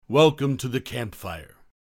Welcome to the campfire,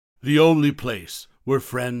 the only place where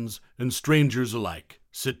friends and strangers alike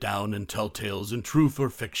sit down and tell tales in truth or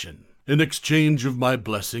fiction, in exchange of my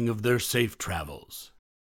blessing of their safe travels.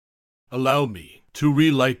 Allow me to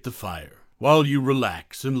relight the fire while you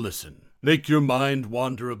relax and listen. Make your mind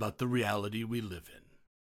wander about the reality we live in.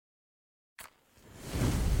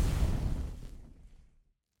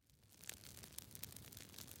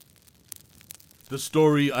 The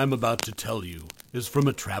story I'm about to tell you is from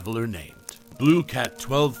a traveler named Blue Cat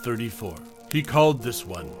 1234. He called this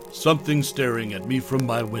one Something Staring at Me from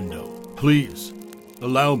My Window. Please,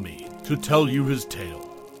 allow me to tell you his tale.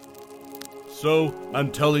 So,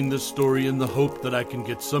 I'm telling this story in the hope that I can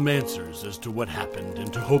get some answers as to what happened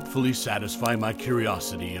and to hopefully satisfy my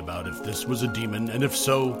curiosity about if this was a demon, and if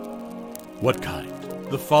so, what kind.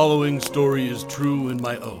 The following story is true and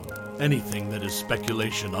my own. Anything that is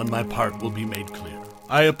speculation on my part will be made clear.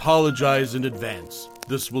 I apologize in advance.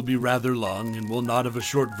 This will be rather long and will not have a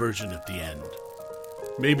short version at the end.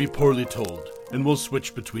 Maybe poorly told, and will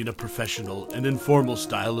switch between a professional and informal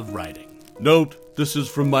style of writing. Note, this is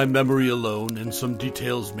from my memory alone, and some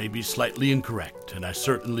details may be slightly incorrect, and I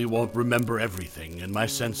certainly won't remember everything, and my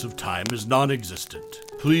sense of time is non-existent.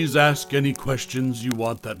 Please ask any questions you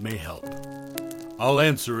want that may help. I'll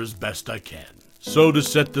answer as best I can. So to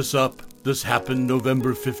set this up, this happened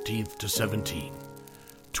November 15th to 17th,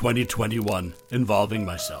 2021, involving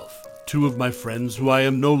myself, two of my friends who I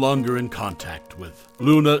am no longer in contact with.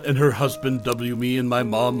 Luna and her husband W. Me and my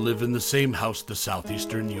mom live in the same house, the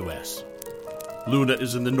southeastern U.S. Luna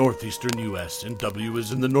is in the northeastern U.S. and W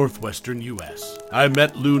is in the northwestern U.S. I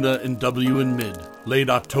met Luna and W in late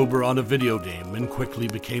October on a video game and quickly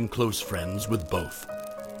became close friends with both.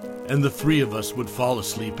 And the three of us would fall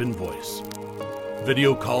asleep in voice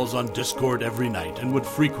video calls on Discord every night and would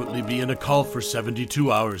frequently be in a call for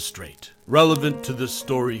 72 hours straight. Relevant to this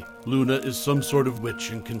story, Luna is some sort of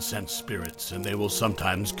witch and can sense spirits, and they will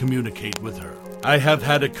sometimes communicate with her. I have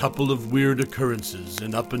had a couple of weird occurrences,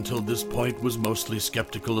 and up until this point was mostly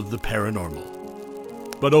skeptical of the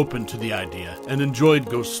paranormal, but open to the idea and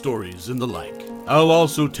enjoyed ghost stories and the like. I'll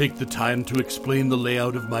also take the time to explain the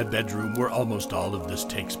layout of my bedroom where almost all of this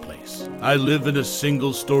takes place. I live in a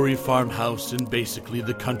single-story farmhouse in basically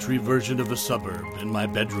the country version of a suburb, and my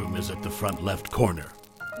bedroom is at the front left corner.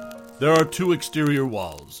 There are two exterior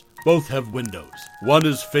walls. Both have windows. One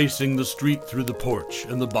is facing the street through the porch,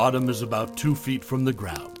 and the bottom is about 2 feet from the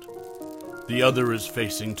ground. The other is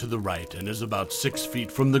facing to the right and is about 6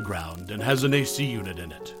 feet from the ground and has an AC unit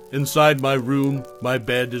in it. Inside my room, my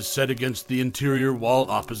bed is set against the interior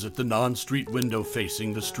wall opposite the non-street window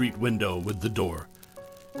facing the street window with the door,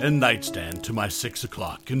 and nightstand to my 6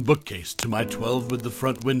 o'clock and bookcase to my 12 with the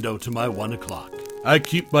front window to my 1 o'clock. I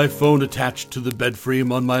keep my phone attached to the bed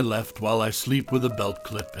frame on my left while I sleep with a belt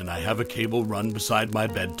clip, and I have a cable run beside my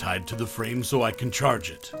bed tied to the frame so I can charge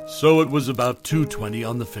it. So it was about 2:20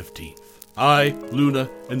 on the 15th. I, Luna,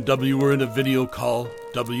 and W were in a video call.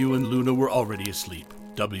 W and Luna were already asleep.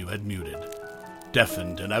 W had muted,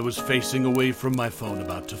 deafened, and I was facing away from my phone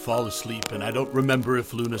about to fall asleep, and I don't remember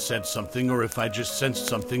if Luna said something or if I just sensed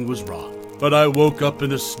something was wrong. But I woke up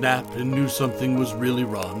in a snap and knew something was really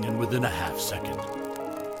wrong, and within a half second,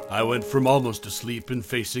 I went from almost asleep and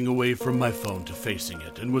facing away from my phone to facing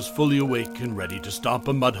it, and was fully awake and ready to stomp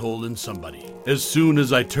a mud hole in somebody. As soon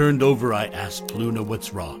as I turned over, I asked Luna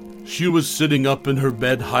what's wrong. She was sitting up in her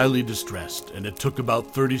bed highly distressed, and it took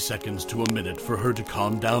about 30 seconds to a minute for her to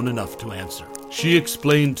calm down enough to answer. She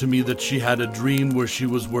explained to me that she had a dream where she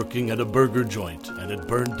was working at a burger joint and it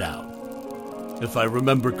burned down. If I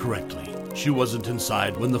remember correctly, she wasn't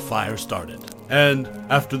inside when the fire started. And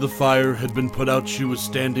after the fire had been put out, she was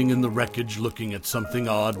standing in the wreckage looking at something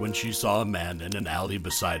odd when she saw a man in an alley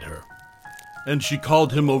beside her. And she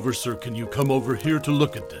called him over, "Sir, can you come over here to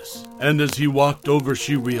look at this?" And as he walked over,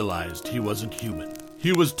 she realized he wasn't human.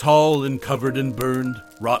 He was tall and covered in burned,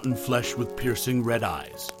 rotten flesh with piercing red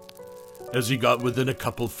eyes. As he got within a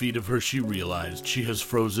couple feet of her, she realized she has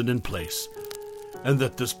frozen in place, and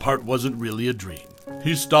that this part wasn't really a dream.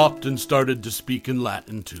 He stopped and started to speak in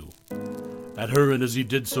Latin too at her, and as he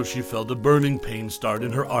did so, she felt a burning pain start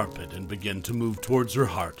in her armpit and begin to move towards her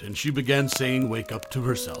heart, and she began saying "wake up" to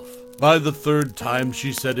herself. By the third time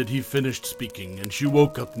she said it, he finished speaking, and she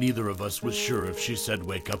woke up. Neither of us was sure if she said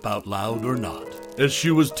 "wake up" out loud or not. As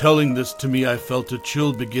she was telling this to me, I felt a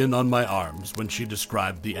chill begin on my arms when she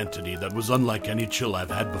described the entity that was unlike any chill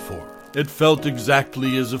I've had before. It felt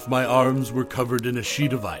exactly as if my arms were covered in a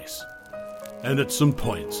sheet of ice, and at some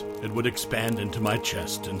points it would expand into my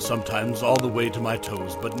chest and sometimes all the way to my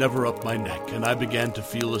toes, but never up my neck, and I began to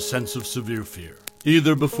feel a sense of severe fear.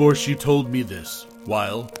 Either before she told me this,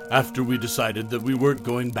 while, after we decided that we weren't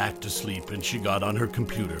going back to sleep and she got on her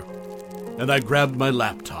computer, and I grabbed my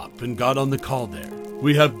laptop and got on the call there.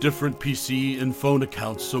 We have different PC and phone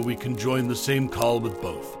accounts so we can join the same call with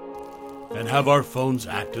both, and have our phones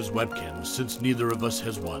act as webcams since neither of us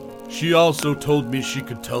has one. She also told me she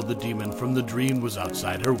could tell the demon from the dream was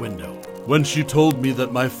outside her window, when she told me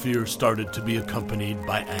that my fear started to be accompanied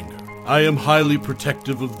by anger. I am highly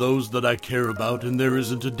protective of those that I care about, and there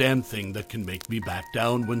isn't a damn thing that can make me back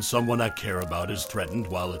down when someone I care about is threatened,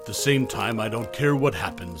 while at the same time I don't care what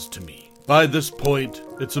happens to me. By this point,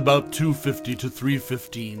 it's about 2:50 to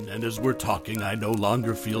 3:15, and as we're talking, I no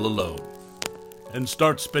longer feel alone, and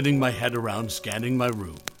start spinning my head around scanning my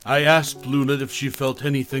room. I asked Luna if she felt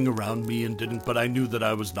anything around me and didn't, but I knew that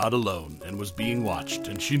I was not alone and was being watched,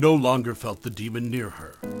 and she no longer felt the demon near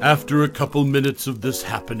her. After a couple minutes of this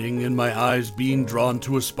happening and my eyes being drawn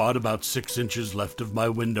to a spot about 6 inches left of my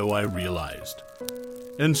window, I realized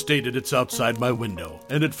and stated it's outside my window,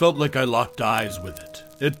 and it felt like I locked eyes with it.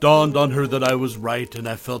 It dawned on her that I was right, and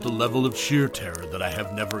I felt a level of sheer terror that I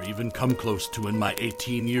have never even come close to in my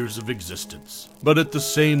 18 years of existence. But at the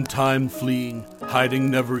same time, fleeing,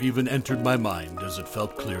 hiding never even entered my mind, as it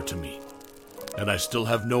felt clear to me. And I still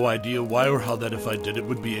have no idea why or how that if I did it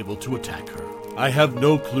would be able to attack her. I have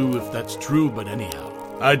no clue if that's true, but anyhow,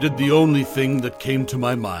 I did the only thing that came to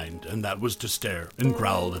my mind, and that was to stare and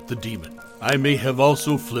growl at the demon. I may have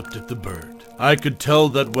also flipped at the bird. I could tell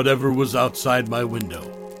that whatever was outside my window,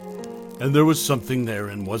 and there was something there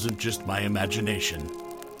and wasn't just my imagination,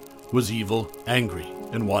 was evil, angry,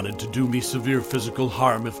 and wanted to do me severe physical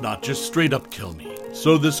harm, if not just straight up kill me.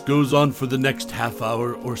 So this goes on for the next half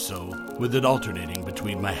hour or so, with it alternating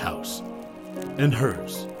between my house and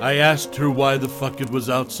hers. I asked her why the fuck it was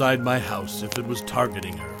outside my house if it was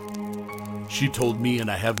targeting her. She told me, and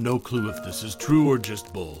I have no clue if this is true or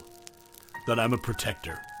just bull, that I'm a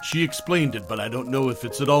protector. She explained it, but I don't know if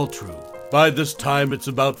it's at all true. By this time, it's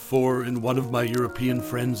about 4, and one of my European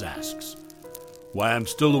friends asks why I'm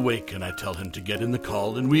still awake, and I tell him to get in the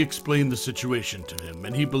call, and we explain the situation to him,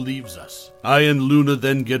 and he believes us. I and Luna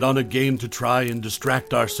then get on a game to try and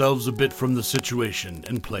distract ourselves a bit from the situation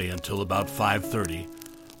and play until about 5:30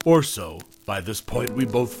 or so. By this point, we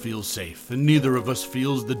both feel safe, and neither of us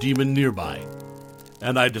feels the demon nearby,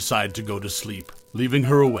 and I decide to go to sleep, leaving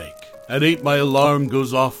her awake. At 8, my alarm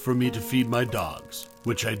goes off for me to feed my dogs,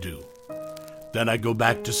 which I do. Then I go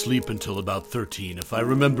back to sleep until about 13, if I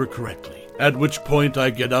remember correctly, at which point I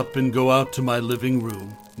get up and go out to my living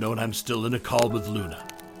room, knowing I'm still in a call with Luna.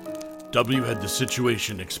 W had the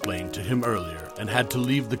situation explained to him earlier and had to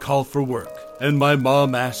leave the call for work, and my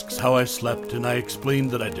mom asks how I slept, and I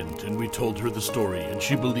explained that I didn't, and we told her the story, and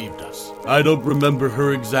she believed us. I don't remember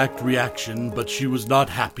her exact reaction, but she was not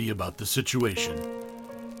happy about the situation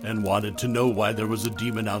and wanted to know why there was a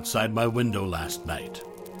demon outside my window last night.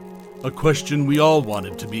 A question we all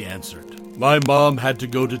wanted to be answered. My mom had to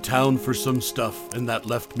go to town for some stuff, and that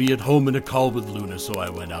left me at home in a call with Luna, so I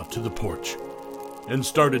went out to the porch and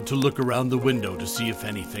started to look around the window to see if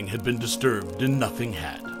anything had been disturbed, and nothing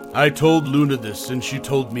had. I told Luna this, and she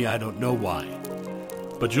told me I don't know why,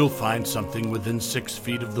 but you'll find something within 6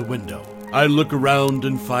 feet of the window. I look around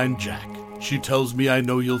and find Jack. She tells me I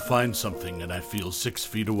know you'll find something, and I feel 6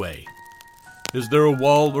 feet away. Is there a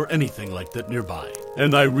wall or anything like that nearby?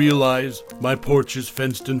 And I realize my porch is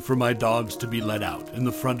fenced in for my dogs to be let out, and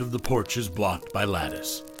the front of the porch is blocked by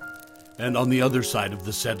lattice. And on the other side of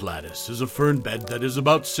the said lattice is a fern bed that is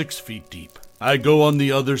about 6 feet deep. I go on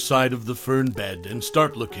the other side of the fern bed and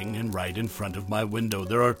start looking, and right in front of my window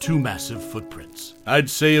there are 2 massive footprints. I'd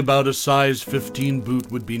say about a size 15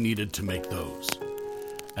 boot would be needed to make those,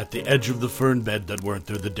 at the edge of the fern bed that weren't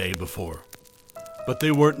there the day before. But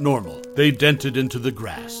they weren't normal. They dented into the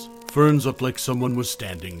grass. Ferns up like someone was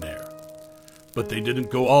standing there. But they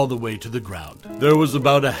didn't go all the way to the ground. There was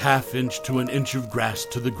about a ½ inch to an inch of grass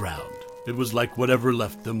to the ground. It was like whatever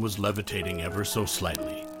left them was levitating ever so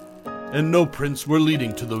slightly. And no prints were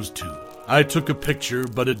leading to those 2. I took a picture,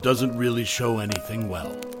 but it doesn't really show anything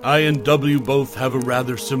well. I and W both have a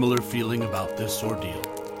rather similar feeling about this ordeal,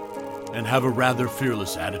 and have a rather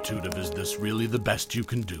fearless attitude of, is this really the best you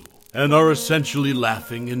can do? And are essentially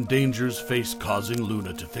laughing in Danger's face, causing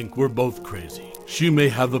Luna to think we're both crazy. She may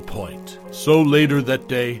have a point. So later that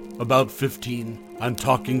day, about 15, I'm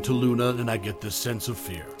talking to Luna, and I get this sense of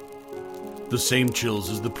fear. The same chills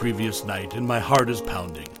as the previous night, and my heart is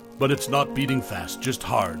pounding. But it's not beating fast, just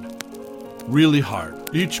hard. Really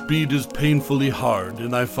hard. Each beat is painfully hard,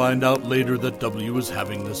 and I find out later that W is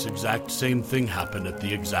having this exact same thing happen at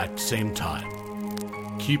the exact same time.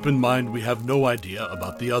 Keep in mind we have no idea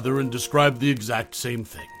about the other and describe the exact same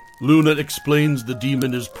thing. Luna explains the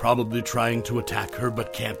demon is probably trying to attack her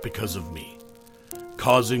but can't because of me,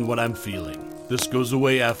 causing what I'm feeling. This goes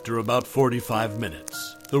away after about 45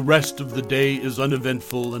 minutes. The rest of the day is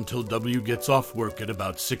uneventful until W gets off work at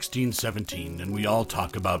about 16:17 and we all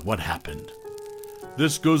talk about what happened.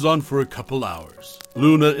 This goes on for a couple hours.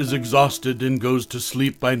 Luna is exhausted and goes to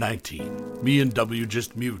sleep by 19. Me and W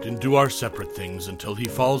just mute and do our separate things until he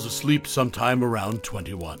falls asleep sometime around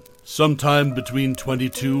 21. Sometime between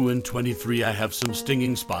 22 and 23 I have some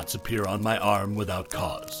stinging spots appear on my arm without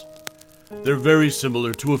cause. They're very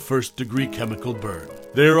similar to a first-degree chemical burn.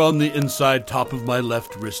 They're on the inside top of my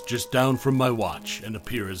left wrist just down from my watch and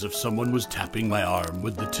appear as if someone was tapping my arm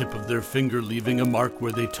with the tip of their finger, leaving a mark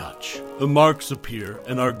where they touch. The marks appear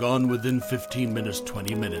and are gone within 15 minutes,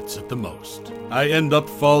 20 minutes at the most. I end up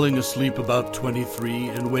falling asleep about 23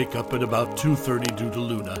 and wake up at about 2:30 due to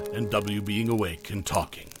Luna and W being awake and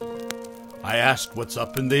talking. I asked what's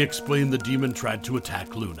up and they explained the demon tried to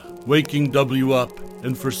attack Luna, waking W up,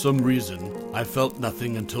 and for some reason, I felt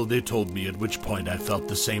nothing until they told me, at which point I felt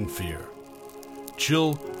the same fear.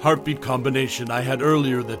 Chill, heartbeat combination I had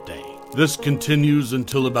earlier that day. This continues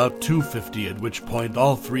until about 2:50, at which point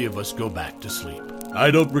all three of us go back to sleep. I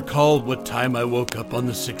don't recall what time I woke up on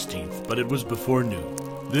the 16th, but it was before noon.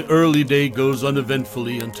 The early day goes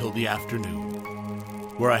uneventfully until the afternoon,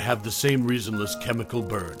 where I have the same reasonless chemical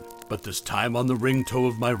burn, but this time on the ring toe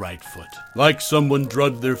of my right foot. Like someone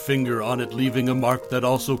drugged their finger on it, leaving a mark that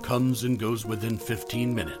also comes and goes within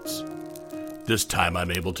 15 minutes. This time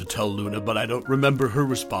I'm able to tell Luna, but I don't remember her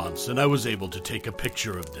response, and I was able to take a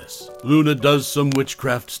picture of this. Luna does some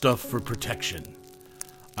witchcraft stuff for protection.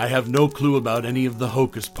 I have no clue about any of the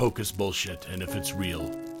hocus pocus bullshit, and if it's real.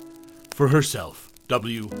 For herself,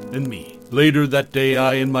 W, and me. Later that day,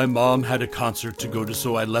 I and my mom had a concert to go to,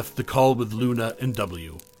 so I left the call with Luna and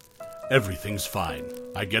W. Everything's fine.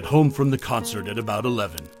 I get home from the concert at about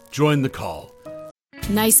 11. Join the call.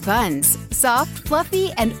 Nice buns, soft,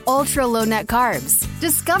 fluffy, and ultra-low net carbs.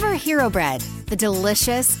 Discover Hero Bread, the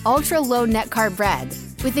delicious, ultra-low net carb bread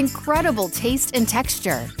with incredible taste and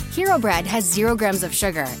texture. Hero Bread has 0 grams of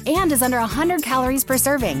sugar and is under 100 calories per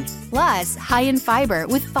serving. Plus, high in fiber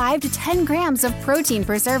with 5 to 10 grams of protein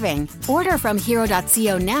per serving. Order from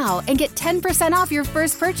hero.co now and get 10% off your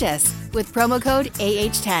first purchase with promo code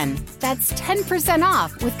AH10. That's 10%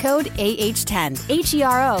 off with code AH10.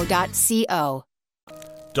 HERO.co.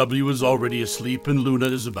 W is already asleep and Luna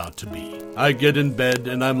is about to be. I get in bed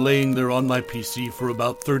and I'm laying there on my PC for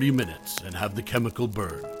about 30 minutes and have the chemical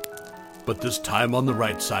burn. But this time on the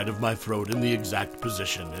right side of my throat in the exact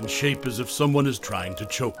position and shape as if someone is trying to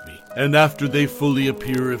choke me. And after they fully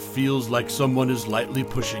appear, it feels like someone is lightly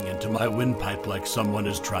pushing into my windpipe, like someone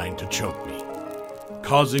is trying to choke me,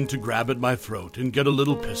 causing to grab at my throat and get a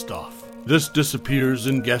little pissed off. This disappears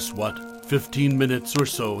and guess what? 15 minutes or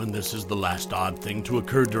so, and this is the last odd thing to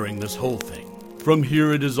occur during this whole thing. From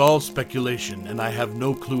here it is all speculation, and I have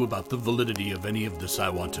no clue about the validity of any of this. I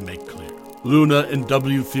want to make clear. Luna and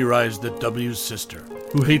W theorize that W's sister,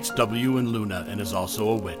 who hates W and Luna and is also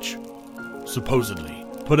a witch, supposedly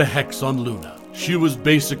put a hex on Luna. She was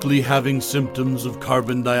basically having symptoms of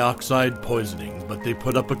carbon dioxide poisoning, but they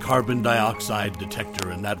put up a carbon dioxide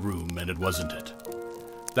detector in that room and it wasn't it.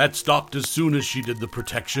 That stopped as soon as she did the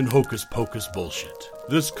protection hocus pocus bullshit.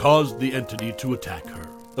 This caused the entity to attack her.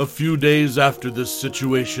 A few days after this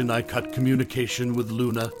situation, I cut communication with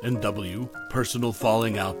Luna and W, personal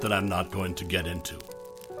falling out that I'm not going to get into.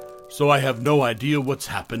 So I have no idea what's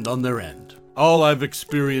happened on their end. All I've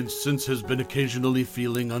experienced since has been occasionally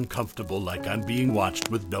feeling uncomfortable, like I'm being watched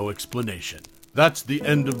with no explanation. That's the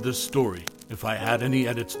end of this story. If I add any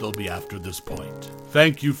edits, they'll be after this point.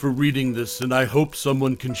 Thank you for reading this, and I hope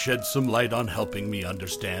someone can shed some light on helping me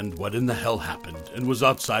understand what in the hell happened and was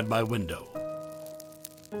outside my window.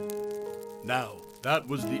 Now, that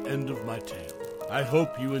was the end of my tale. I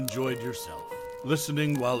hope you enjoyed yourself,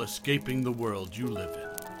 listening while escaping the world you live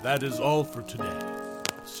in. That is all for today.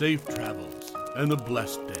 Safe travels, and a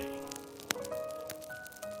blessed day.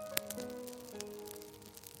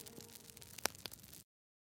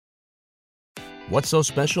 What's so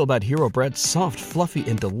special about Hero Bread's soft, fluffy,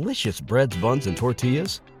 and delicious breads, buns, and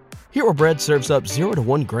tortillas? Hero Bread serves up 0 to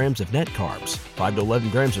 1 grams of net carbs, 5 to 11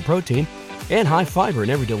 grams of protein, and high fiber in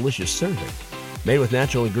every delicious serving. Made with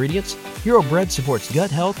natural ingredients, Hero Bread supports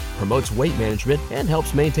gut health, promotes weight management, and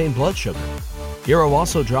helps maintain blood sugar. Hero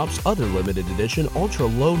also drops other limited edition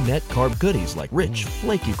ultra-low net carb goodies like rich,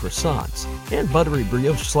 flaky croissants and buttery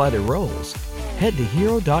brioche slider rolls. Head to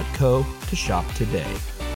hero.co to shop today.